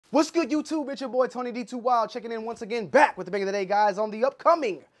What's good, YouTube? It's your boy Tonyd2wild checking in once again, back with the bang of the day, guys, on the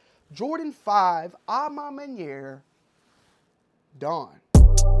upcoming Jordan 5 a ma Maniere Dawn.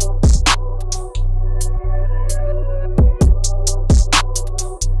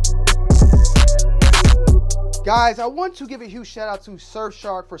 Guys, I want to give a huge shout out to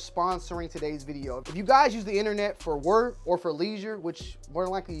Surfshark for sponsoring today's video. If you guys use the internet for work or for leisure, which more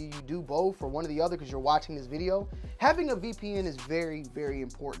than likely you do both or one or the other because you're watching this video, having a VPN is very, very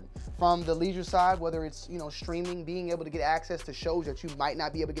important. From the leisure side, whether it's, streaming, being able to get access to shows that you might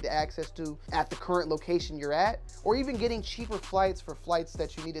not be able to get access to at the current location you're at, or even getting cheaper flights for flights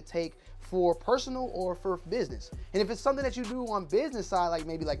that you need to take for personal or for business. And if it's something that you do on business side, like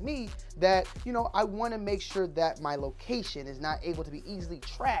maybe like me, that, I want to make sure that my location is not able to be easily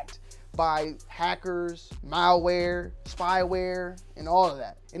tracked by hackers, malware, spyware, and all of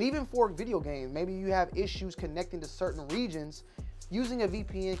that. And even for video games, maybe you have issues connecting to certain regions, using a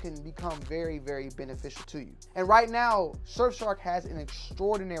VPN can become very, very beneficial to you. And right now, Surfshark has an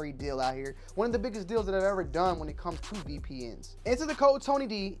extraordinary deal out here. One of the biggest deals that I've ever done when it comes to VPNs. Enter the code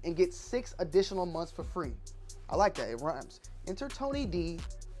TonyD and get 6 additional months for free. I like that, it rhymes. Enter TonyD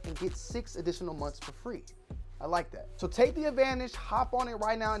and get 6 additional months for free. I like that. So take the advantage, hop on it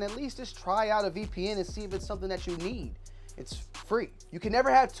right now, and at least just try out a VPN and see if it's something that you need. It's free. You can never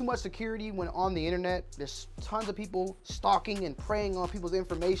have too much security when on the internet. There's tons of people stalking and preying on people's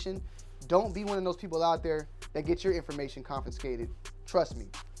information. Don't be one of those people out there that get your information confiscated. Trust me,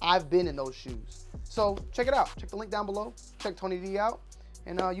 I've been in those shoes. So check it out. Check the link down below. Check Tony D out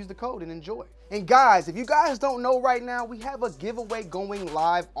and use the code and enjoy. And guys, if you guys don't know right now, we have a giveaway going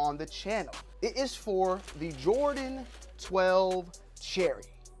live on the channel. It is for the Jordan 12 Cherry.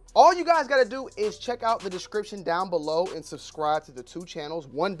 All you guys got to do is check out the description down below and subscribe to the 2 channels,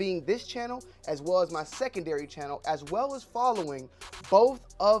 one being this channel as well as my secondary channel, as well as following both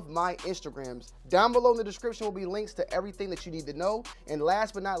of my Instagrams. Down below in the description will be links to everything that you need to know. And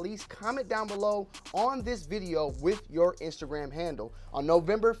last but not least, comment down below on this video with your Instagram handle. On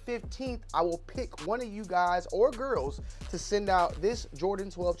November 15th, I will pick one of you guys or girls to send out this Jordan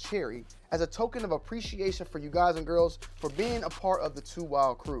 12 Cherry as a token of appreciation for you guys and girls for being a part of the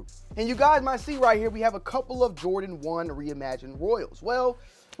 2Wild crew. And you guys might see right here, we have a couple of Jordan 1 Reimagined Royals. Well,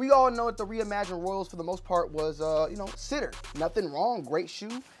 we all know that the Reimagined Royals for the most part was, sitter. Nothing wrong, great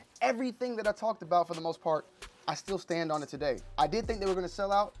shoe. Everything that I talked about for the most part, I still stand on it today. I did think they were gonna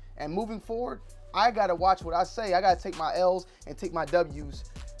sell out, and moving forward, I gotta watch what I say. I gotta take my L's and take my W's,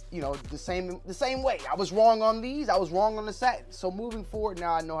 the same way. I was wrong on these, I was wrong on the satin. So moving forward,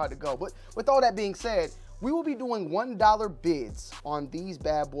 now I know how to go. But with all that being said, we will be doing $1 bids on these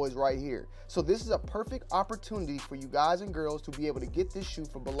bad boys right here. So this is a perfect opportunity for you guys and girls to be able to get this shoe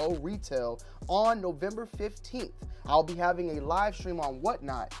for below retail on November 15th. I'll be having a live stream on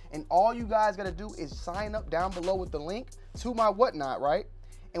Whatnot, and all you guys gotta do is sign up down below with the link to my Whatnot, right?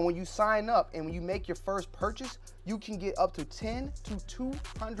 And when you sign up and when you make your first purchase, you can get up to $10 to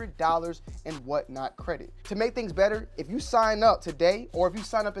 $200 in Whatnot credit. To make things better, if you sign up today or if you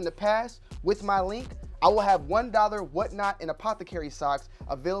sign up in the past with my link, I will have $1 Whatnot and Apothecary socks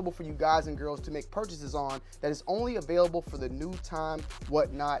available for you guys and girls to make purchases on that is only available for the new time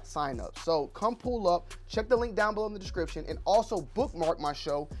Whatnot sign up. So come pull up, check the link down below in the description, and also bookmark my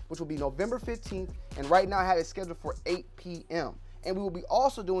show, which will be November 15th. And right now I have it scheduled for 8 p.m. And we will be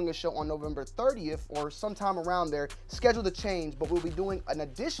also doing a show on November 30th or sometime around there, scheduled to change, but we'll be doing an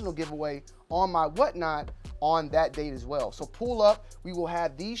additional giveaway on my Whatnot on that date as well. So pull up, we will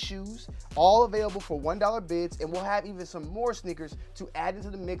have these shoes all available for $1 bids, and we'll have even some more sneakers to add into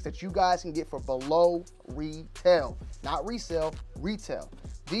the mix that you guys can get for below retail. Not resale, retail.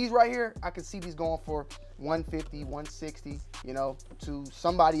 These right here, I can see these going for $150, $160, to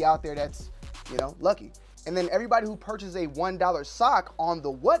somebody out there that's, lucky. And then everybody who purchases a $1 sock on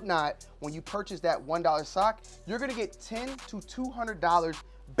the Whatnot, when you purchase that $1 sock, you're gonna get $10 to $200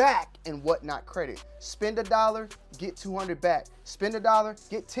 back in Whatnot credit. Spend $1, get $200 back. Spend $1,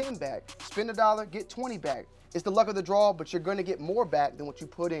 get $10 back. Spend $1, get $20 back. It's the luck of the draw, but you're gonna get more back than what you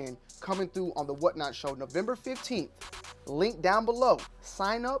put in coming through on the Whatnot show, November 15th. Link down below.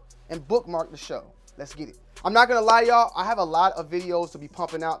 Sign up and bookmark the show. Let's get it. I'm not gonna lie, y'all, I have a lot of videos to be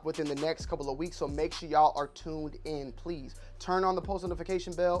pumping out within the next couple of weeks, so make sure y'all are tuned in, please. Turn on the post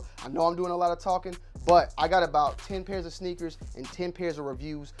notification bell. I know I'm doing a lot of talking, but I got about 10 pairs of sneakers and 10 pairs of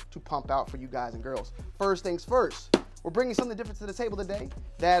reviews to pump out for you guys and girls. First things first, we're bringing something different to the table today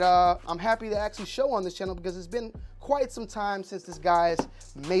that I'm happy to actually show on this channel because it's been quite some time since this guy's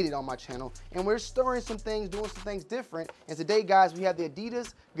made it on my channel, and we're stirring some things, doing some things different. And today, guys, we have the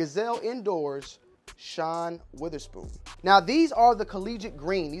Adidas Gazelle Indoors Sean Witherspoon. Now, these are the collegiate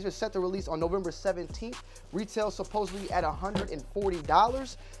green. These are set to release on November 17th. Retail supposedly at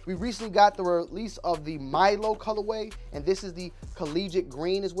 $140. We recently got the release of the Milo colorway, and this is the collegiate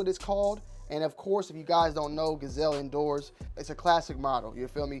green is what it's called. And of course, if you guys don't know, Gazelle Indoors, it's a classic model, you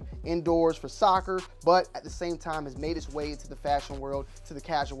feel me? Indoors for soccer, but at the same time has made its way into the fashion world, to the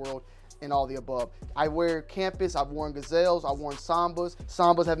casual world, and all the above. I wear campus, I've worn Gazelles, I've worn Sambas.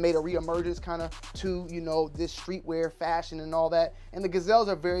 Sambas have made a reemergence kind of to, you know, this streetwear fashion and all that. And the Gazelles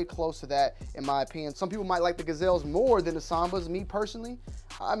are very close to that, in my opinion. Some people might like the Gazelles more than the Sambas. Me personally,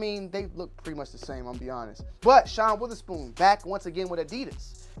 I mean, they look pretty much the same, I'm gonna be honest. But Sean Witherspoon back once again with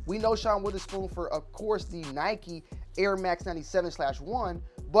Adidas. We know Sean Witherspoon for, of course, the Nike Air Max 97/1,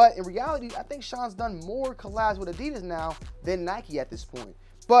 but in reality, I think Sean's done more collabs with Adidas now than Nike at this point.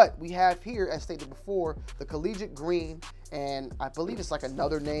 But we have here, as stated before, the collegiate green, and I believe it's like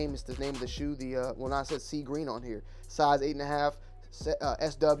another name. It's the name of the shoe. Well, I said sea green on here. Size 8.5,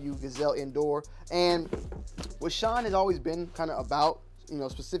 SW Gazelle Indoor. And what Sean has always been kind of about, you know,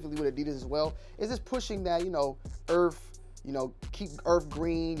 specifically with Adidas as well, is just pushing that, you know, earth, you know, keep earth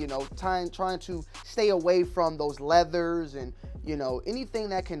green, you know, trying to stay away from those leathers and, you know, anything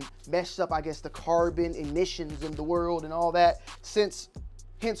that can mess up, I guess, the carbon emissions in the world and all that,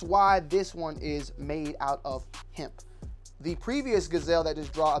 hence why this one is made out of hemp. The previous Gazelle that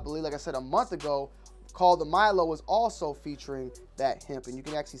just dropped, I believe, like I said, a month ago, called the Milo, was also featuring that hemp, and you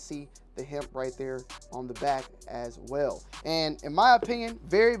can actually see the hemp right there on the back as well. And in my opinion,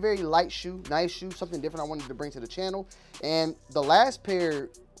 very, very light shoe, nice shoe, something different I wanted to bring to the channel. And the last pair,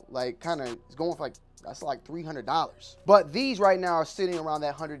 like, kind of is going for like, that's like $300. But these right now are sitting around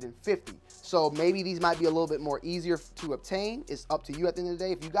that $150. So maybe these might be a little bit more easier to obtain. It's up to you at the end of the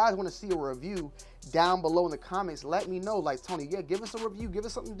day. If you guys want to see a review down below in the comments, let me know. Like, Tony, yeah, give us a review, give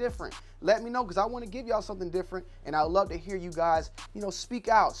us something different. Let me know, because I want to give y'all something different, and I'd love to hear you guys, you know, speak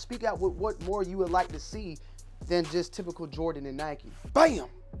out with what more you would like to see than just typical Jordan and Nike. Bam!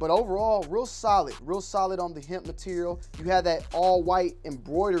 But overall, real solid on the hemp material. You have that all white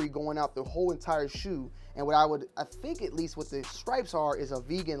embroidery going out the whole entire shoe. And what I think at least what the stripes are is a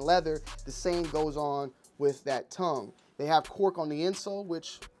vegan leather. The same goes on with that tongue. They have cork on the insole,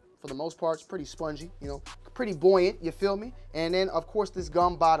 which for the most part is pretty spongy, you know, pretty buoyant, you feel me? And then of course this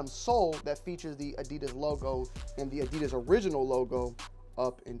gum bottom sole that features the Adidas logo and the Adidas original logo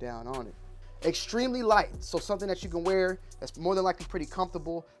up and down on it. Extremely light, so something that you can wear that's more than likely pretty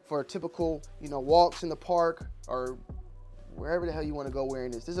comfortable for typical, you know, walks in the park or wherever the hell you want to go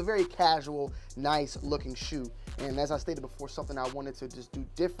wearing this. This is a very casual, nice looking shoe. And as I stated before, something I wanted to just do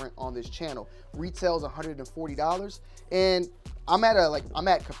different on this channel. Retails $140. And I'm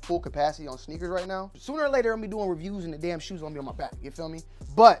at full capacity on sneakers right now. Sooner or later, I'm gonna be doing reviews and the damn shoes gonna be on my back, you feel me?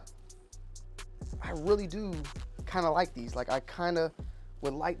 But I really do kind of like these. Like, I kind of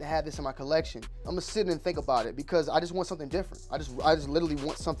would like to have this in my collection. I'm gonna sit and think about it because I just want something different. I just literally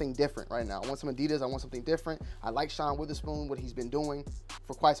want something different right now. I want some Adidas, I want something different. I like Sean Witherspoon, what he's been doing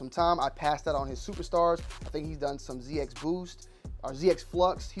for quite some time. I passed that on his Superstars. I think he's done some ZX Boost or ZX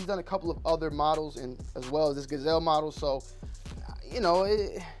Flux. He's done a couple of other models and as well as this Gazelle model. So, you know,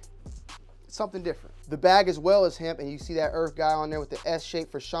 it's something different. The bag as well is hemp, and you see that earth guy on there with the S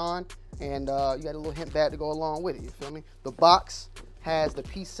shape for Sean, and you got a little hemp bag to go along with it, you feel me? The box has the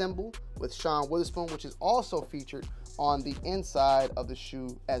peace symbol with Sean Witherspoon, which is also featured on the inside of the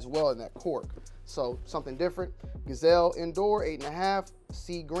shoe as well in that cork. So something different. Gazelle Indoor 8.5,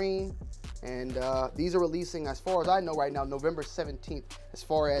 sea green, and these are releasing, as far as I know right now, November 17th, as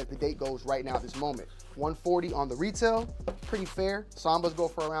far as the date goes right now at this moment. $140 on the retail, pretty fair. Sambas go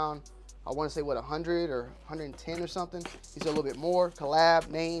for around, I want to say, what, 100 or 110 or something. These are a little bit more. Collab,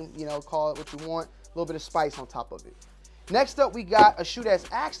 name, you know, call it what you want. A little bit of spice on top of it. Next up, we got a shoe that's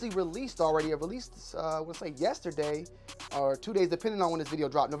actually released already. It released, I would say yesterday or 2 days, depending on when this video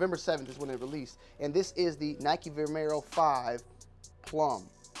dropped. November 7th is when it released. And this is the Nike Vomero 5 Plum.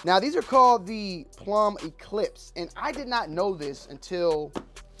 Now, these are called the Plum Eclipse. And I did not know this until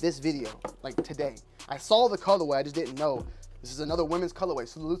this video, like today. I saw the colorway, I just didn't know. This is another women's colorway.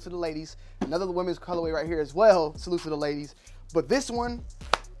 Salute to the ladies. Another women's colorway right here as well. Salute to the ladies. But this one,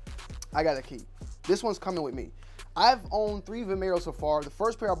 I gotta keep. This one's coming with me. I've owned 3 Vomeros so far. The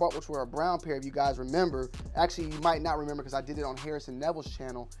first pair I bought, which were a brown pair, if you guys remember. Actually, you might not remember because I did it on Harrison Neville's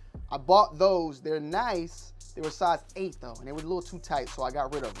channel. I bought those. They're nice. They were size 8 though, and they were a little too tight, so I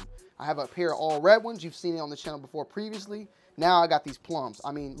got rid of them. I have a pair of all red ones. You've seen it on the channel before previously. Now I got these plums.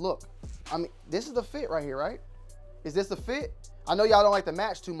 I mean, look. I mean, this is the fit right here, right? Is this the fit? I know y'all don't like the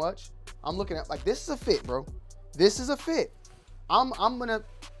match too much. I'm looking at, like, this is a fit, bro. This is a fit. I'm gonna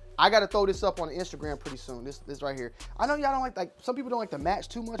I gotta throw this up on Instagram pretty soon. This right here. I know y'all don't like some people don't like to match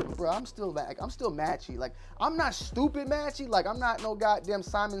too much, but bro, I'm still matchy. Like, I'm not stupid matchy. Like, I'm not no goddamn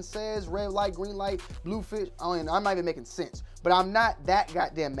Simon Says, red light, green light, blue fish. I mean, I'm not even making sense. But I'm not that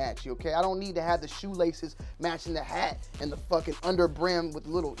goddamn matchy, okay? I don't need to have the shoelaces matching the hat and the fucking under brim with the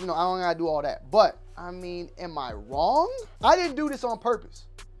little, you know, I don't gotta do all that. But, I mean, am I wrong? I didn't do this on purpose.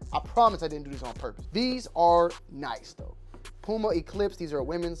 I promise I didn't do this on purpose. These are nice, though. Puma Eclipse, these are a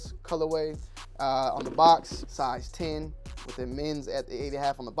women's colorway on the box, size 10, with the men's at the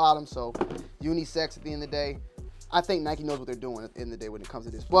 8.5 on the bottom, so unisex at the end of the day. I think Nike knows what they're doing at the end of the day when it comes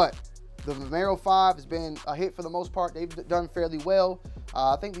to this. But the Maniere 5 has been a hit for the most part. They've done fairly well.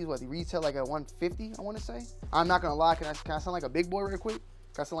 I think these, they retail like at $150, I want to say. I'm not gonna lie, can I sound like a big boy real quick?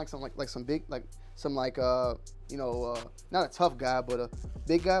 Can I sound like some big, you know, not a tough guy, but a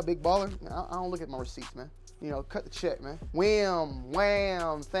big guy, big baller? I don't look at my receipts, man. You know, cut the check, man. Wham,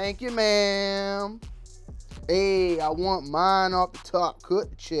 wham, thank you, ma'am. Hey, I want mine off the top.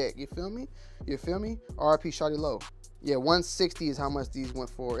 Cut the check, you feel me? You feel me? RIP Shawty Low. Yeah, 160 is how much these went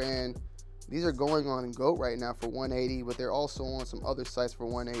for, and these are going on GOAT right now for 180, but they're also on some other sites for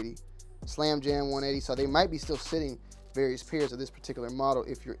 180. Slam Jam 180, so they might be still sitting various pairs of this particular model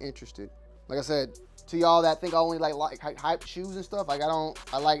if you're interested. Like I said, to y'all that think I only like hype shoes and stuff, like I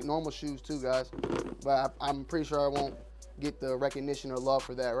like normal shoes too, guys. But I'm pretty sure I won't get the recognition or love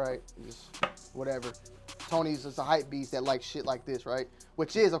for that, right? Just whatever. Tony's just a hype beast that likes shit like this, right?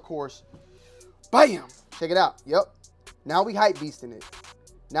 Which is, of course, bam! Check it out. Yep. Now we hype beasting it.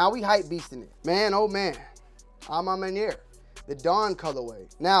 Now we hype beasting it. Man, oh man. I'm on Maniere. The Dawn colorway.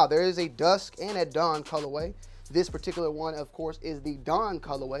 Now, there is a dusk and a dawn colorway. This particular one, of course, is the Dawn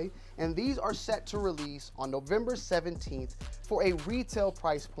colorway, and these are set to release on November 17th for a retail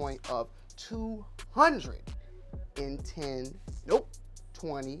price point of $210, nope,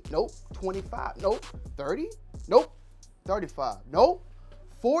 20, nope, 25, nope, 30, nope, 35, nope,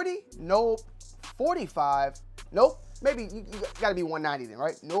 40, nope, 45, nope, maybe you gotta be 190 then,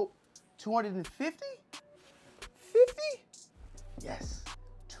 right? Nope, 250, 50, yes,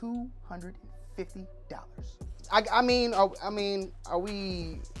 $250. I mean, are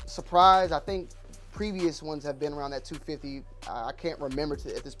we surprised? I think previous ones have been around that 250. I can't remember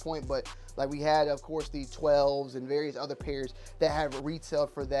at this point, but like we had, of course, the 12s and various other pairs that have retailed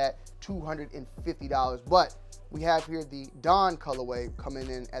for that $250. But we have here the Dawn colorway coming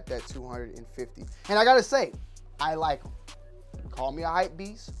in at that $250. And I gotta say, I like them. Call me a hype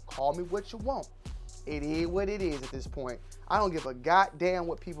beast. Call me what you want. It is what it is at this point. I don't give a goddamn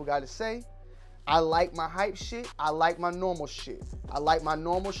what people got to say. I like my hype shit. I like my normal shit. I like my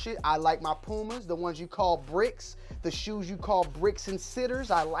normal shit. I like my Pumas, the ones you call bricks, the shoes you call bricks and sitters.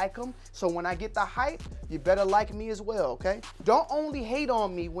 I like them. So when I get the hype, you better like me as well, okay? Don't only hate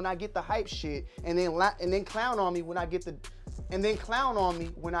on me when I get the hype shit and then clown on me when I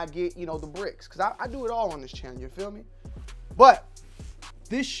get you know, the bricks. Cause I do it all on this channel, you feel me? But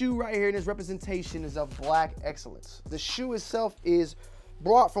this shoe right here in this representation is of black excellence. The shoe itself is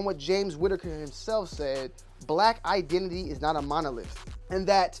brought from what James Whitaker himself said: black identity is not a monolith, and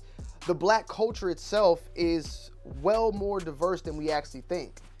that the black culture itself is well more diverse than we actually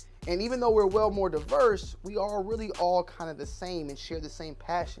think. And even though we're well more diverse, we are really all kind of the same and share the same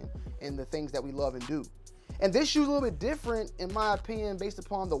passion in the things that we love and do. And this shoe is a little bit different, in my opinion, based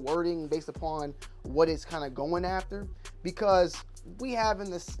upon the wording, based upon what it's kind of going after, because we have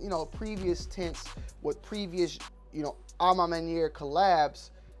in this, you know, previous tense with previous, you know, a ma Maniere collabs,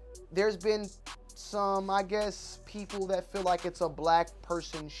 there's been some, I guess, people that feel like it's a black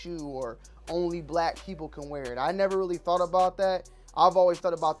person shoe or only black people can wear it. I never really thought about that. I've always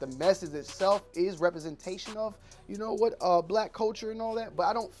thought about the message itself is representation of, you know, what black culture and all that, but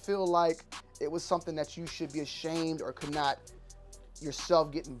I don't feel like it was something that you should be ashamed or could not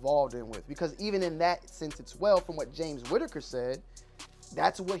yourself get involved in with, because even in that sense it's well, from what James Whitaker said,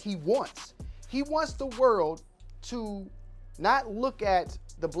 that's what he wants. He wants the world to not look at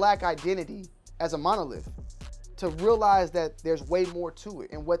the black identity as a monolith, to realize that there's way more to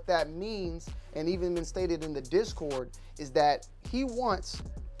it. And what that means, and even been stated in the Discord, is that he wants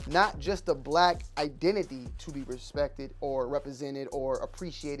not just the black identity to be respected or represented or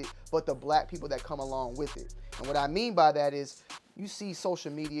appreciated, but the black people that come along with it. And what I mean by that is, you see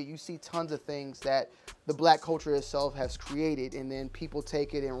social media, you see tons of things that the black culture itself has created, and then people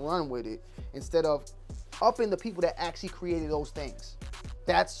take it and run with it instead of upping the people that actually created those things.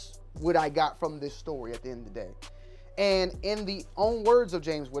 That's what I got from this story at the end of the day. And in the own words of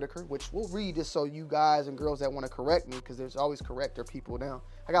James Whitaker, which we'll read just so you guys and girls that want to correct me, because there's always corrector people now.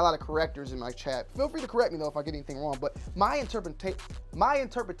 I got a lot of correctors in my chat. Feel free to correct me though if I get anything wrong, but my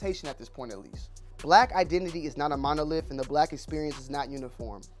interpretation at this point at least, Black identity is not a monolith and the Black experience is not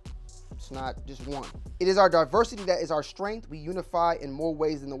uniform. It's not just one. It is our diversity that is our strength. We unify in more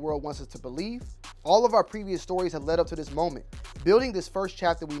ways than the world wants us to believe. All of our previous stories have led up to this moment. Building this first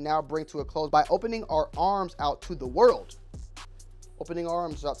chapter, we now bring to a close by opening our arms out to the world. Opening our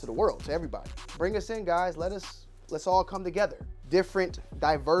arms out to the world, to everybody. Bring us in, guys. Let's all come together. Different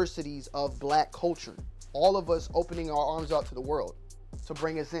diversities of Black culture. All of us opening our arms out to the world to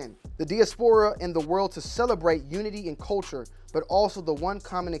bring us in. The diaspora and the world to celebrate unity and culture, but also the one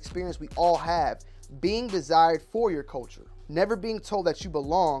common experience we all have, being desired for your culture. Never being told that you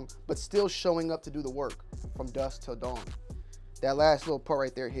belong, but still showing up to do the work from dusk till dawn. That last little part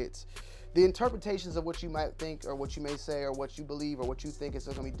right there hits. The interpretations of what you might think or what you may say or what you believe or what you think is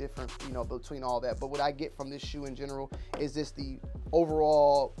going to be different, you know, between all that. But what I get from this shoe in general is just the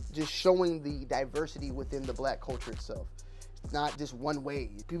overall, just showing the diversity within the Black culture itself. It's not just one way.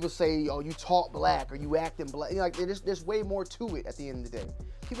 People say, oh, you talk Black or you acting Black. You know, like, there's way more to it at the end of the day.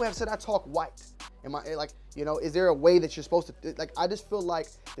 People have said I talk white. Am I, like, you know, is there a way that you're supposed to, like, I just feel like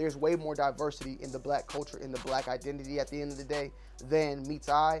there's way more diversity in the Black culture, in the Black identity at the end of the day than meets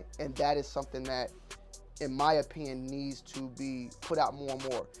eye. And that is something that, in my opinion, needs to be put out more and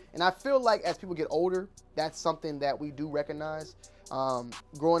more. And I feel like as people get older, that's something that we do recognize.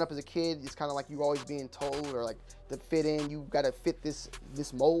 Growing up as a kid, it's kind of like you're always being told or like to fit in, you got to fit this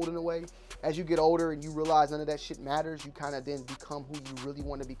mold in a way. As you get older and you realize none of that shit matters, you kind of then become who you really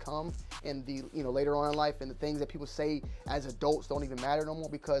want to become. And the, you know, later on in life, and the things that people say as adults don't even matter no more,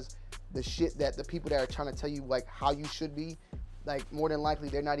 because the shit that the people that are trying to tell you like how you should be, like more than likely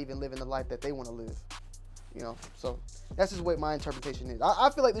they're not even living the life that they want to live. You know, so that's just what my interpretation is. I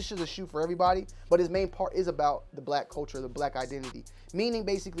feel like this is a shoe for everybody, but its main part is about the Black culture, the Black identity. Meaning,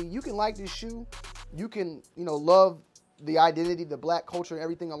 basically, you can like this shoe, you can, you know, love the identity, the Black culture, and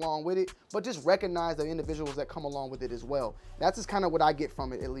everything along with it, but just recognize the individuals that come along with it as well. That's just kind of what I get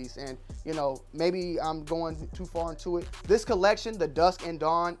from it, at least. And, you know, maybe I'm going too far into it. This collection, The Dusk and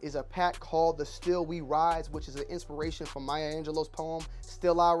Dawn, is a pack called The Still We Rise, which is an inspiration from Maya Angelou's poem,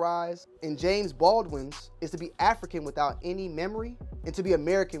 Still I Rise. And James Baldwin's is to be African without any memory and to be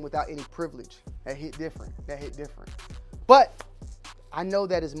American without any privilege. That hit different. That hit different. But I know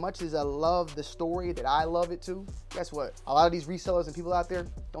that as much as I love the story, that I love it too, guess what? A lot of these resellers and people out there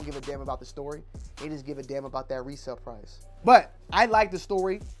don't give a damn about the story. They just give a damn about that resale price. But I like the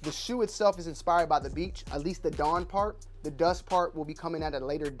story. The shoe itself is inspired by the beach, at least the dawn part. The dusk part will be coming at a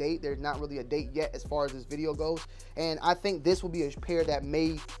later date. There's not really a date yet as far as this video goes. And I think this will be a pair that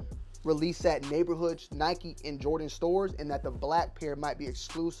may release at neighborhood Nike and Jordan stores, and that the Black pair might be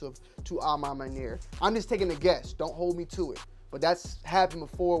exclusive to Maniere. I'm just taking a guess. Don't hold me to it. But that's happened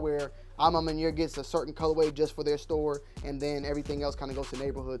before where Maniere gets a certain colorway just for their store, and then everything else kind of goes to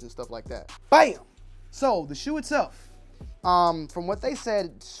neighborhoods and stuff like that. Bam! So the shoe itself, from what they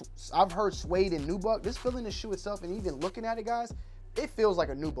said, I've heard suede and nubuck. Just feeling the shoe itself and even looking at it, guys, it feels like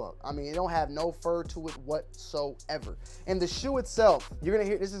a nubuck. I mean, it don't have no fur to it whatsoever. And the shoe itself, you're gonna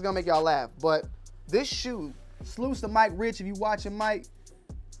hear, this is gonna make y'all laugh, but this shoe, salutes to Mike Rich if you watching Mike.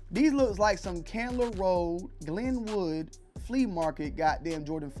 These looks like some Candler Road, Glenwood, flea market goddamn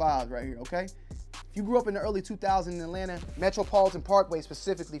Jordan 5s right here, okay? If you grew up in the early 2000s in Atlanta, Metropolitan Parkway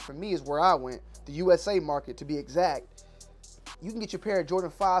specifically for me is where I went, the USA market to be exact. You can get your pair of Jordan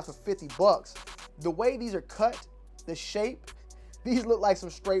 5s for 50 bucks. The way these are cut, the shape, these look like some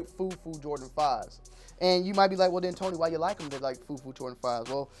straight foo-foo Jordan 5s. And you might be like, well then Tony, why you like them? They're like foo-foo Jordan 5s.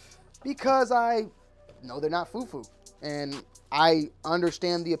 Well, because I know they're not foo-foo. And I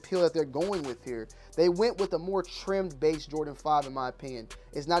understand the appeal that they're going with here. They went with a more trimmed base Jordan 5 in my opinion.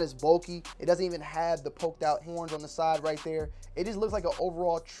 It's not as bulky. It doesn't even have the poked out horns on the side right there. It just looks like an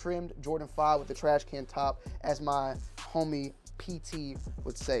overall trimmed Jordan 5 with the trash can top, as my homie PT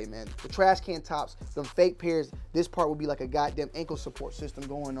would say, man. The trash can tops, them fake pairs, this part would be like a goddamn ankle support system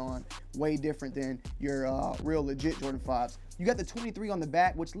going on. Way different than your real legit Jordan 5s. You got the 23 on the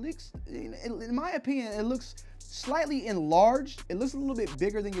back, which looks, in my opinion, it looks slightly enlarged. It looks a little bit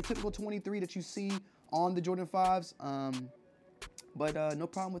bigger than your typical 23 that you see on the Jordan 5s. But no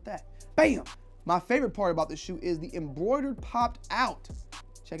problem with that. Bam! My favorite part about this shoe is the embroidered popped out.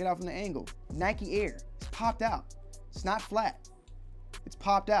 Check it out from the angle. Nike Air. It's popped out. It's not flat. It's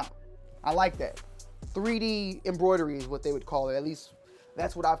popped out. I like that. 3D embroidery is what they would call it. At least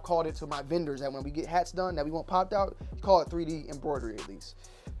that's what I've called it to my vendors, that when we get hats done that we want popped out, you call it 3D embroidery at least.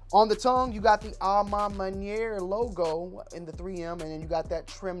 On the tongue, you got the Maniere logo in the 3M, and then you got that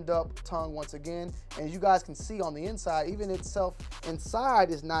trimmed up tongue once again. And as you guys can see on the inside, even itself inside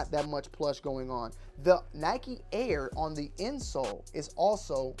is not that much plush going on. The Nike Air on the insole is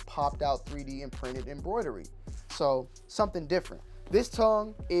also popped out 3D imprinted embroidery. So something different. This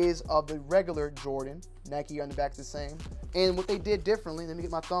tongue is of the regular Jordan. Nike on the back is the same. And what they did differently, let me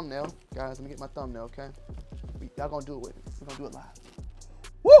get my thumbnail. Guys, let me get my thumbnail, okay? Y'all gonna do it with me. We're gonna do it live.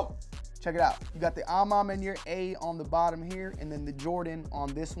 Woo! Check it out. You got the Maniere A on the bottom here, and then the Jordan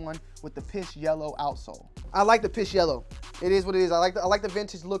on this one with the piss yellow outsole. I like the piss yellow. It is what it is. I like the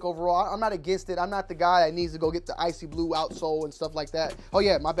vintage look overall. I'm not against it. I'm not the guy that needs to go get the icy blue outsole and stuff like that. Oh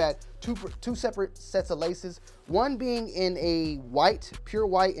yeah, my bad. Two separate sets of laces. One being in a white, pure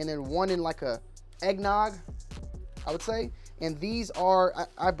white, and then one in like a eggnog, I would say. And these are,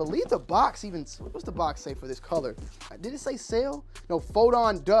 I believe the box even, what's the box say for this color? Did it say sale? No,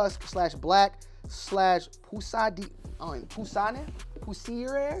 Photon Dusk / black / Poussiere.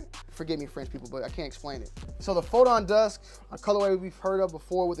 Forgive me, French people, but I can't explain it. So the Photon Dusk, a colorway we've heard of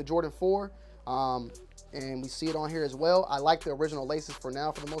before with the Jordan 4. And we see it on here as well. I like the original laces for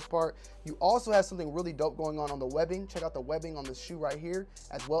now, for the most part. You also have something really dope going on the webbing. Check out the webbing on the shoe right here,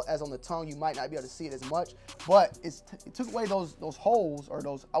 as well as on the tongue. You might not be able to see it as much, but it took away those holes, or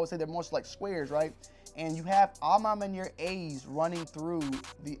those, I would say they're more like squares, right? And you have Maniere A's running through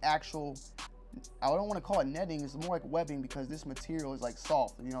the actual, I don't want to call it netting, it's more like webbing, because this material is like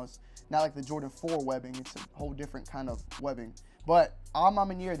soft. You know, it's not like the Jordan 4 webbing, it's a whole different kind of webbing. But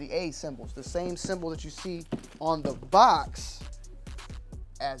Maniere, the A symbols, the same symbol that you see on the box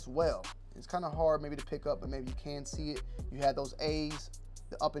as well. It's kind of hard maybe to pick up, but maybe you can see it. You had those A's,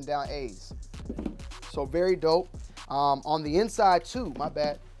 the up and down A's. So very dope. On the inside too, my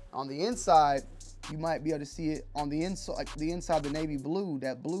bad. On the inside, you might be able to see it on the inside, like the inside, the navy blue,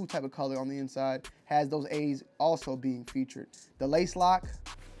 that blue type of color on the inside has those A's also being featured. The lace lock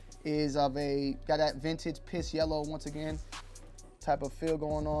is got that vintage piss yellow once again type of feel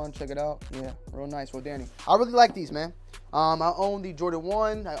going on. Check it out. Yeah, real nice, real dandy. I really like these, man. I own the Jordan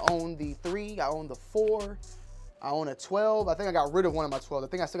 1, I own the 3, I own the 4, I own a 12. I think I got rid of one of my 12. I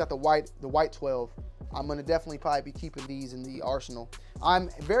think I still got the white 12. I'm gonna definitely probably be keeping these in the arsenal. I'm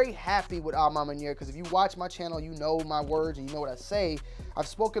very happy with Maniere, because if you watch my channel, you know my words and you know what I say. I've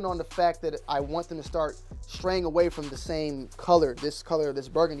spoken on the fact that I want them to start straying away from the same color, this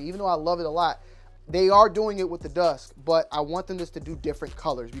burgundy. Even though I love it a lot, they are doing it with the dusk, but I want them just to do different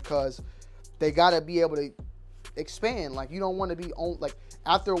colors, because they gotta be able to expand. Like, you don't want to be on, like,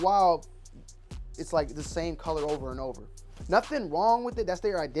 after a while it's like the same color over and over. Nothing wrong with it, that's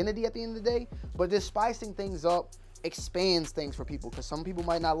their identity at the end of the day, but just spicing things up expands things for people, because some people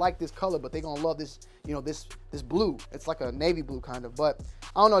might not like this color, but they're gonna love this, you know, this blue. It's like a navy blue kind of, but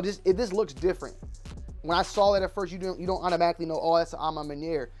I don't know, this looks different. When I saw it at first, you don't automatically know, oh, that's an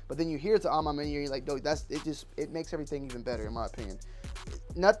Maniere, but then you hear it's an Maniere, you're like, dude, it makes everything even better, in my opinion.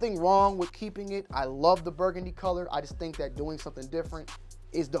 Nothing wrong with keeping it. I love the burgundy color. I just think that doing something different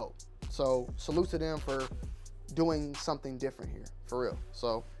is dope. So salute to them for doing something different here, for real.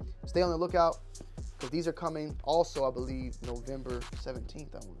 So stay on the lookout, because these are coming also, I believe, November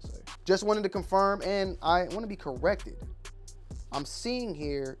 17th, I want to say. Just wanted to confirm, and I want to be corrected. I'm seeing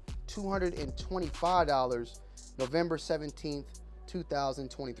here $225, November 17th,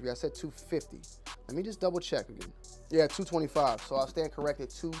 2023. I said $250. Let me just double check again. Yeah, $225. So I'll stand corrected,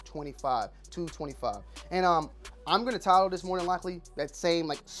 $225. And I'm gonna title this more than likely that same,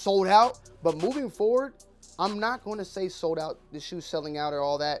 like, sold out. But moving forward, I'm not going to say sold out, the shoe's selling out or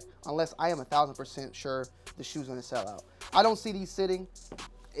all that, unless I am 1000% sure the shoe's gonna sell out. I don't see these sitting.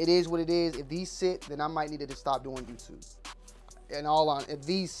 It is what it is. If these sit, then I might need to just stop doing YouTube. And all on, if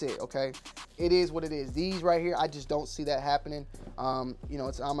these sit, okay, it is what it is. These right here, I just don't see that happening. You know,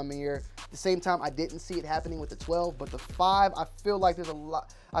 it's Maniere. At the same time, I didn't see it happening with the 12, but the 5, I feel like there's a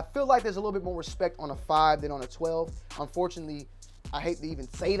lot. I feel like there's a little bit more respect on a 5 than on a 12. Unfortunately, I hate to even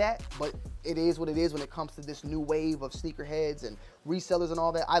say that, but it is what it is when it comes to this new wave of sneakerheads and resellers and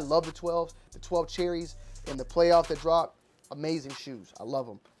all that. I love the 12s, the 12 cherries and the playoff that dropped. Amazing shoes. I love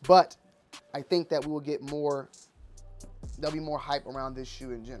them. But I think that we will get more. There'll be more hype around this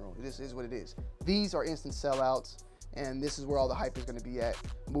shoe in general. This is what it is. These are instant sellouts, and this is where all the hype is going to be at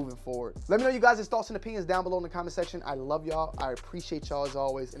moving forward. Let me know you guys' thoughts and opinions down below in the comment section. I love y'all. I appreciate y'all as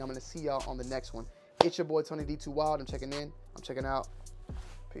always, and I'm going to see y'all on the next one. It's your boy Tonyd2wild. I'm checking in. I'm checking out.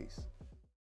 Peace.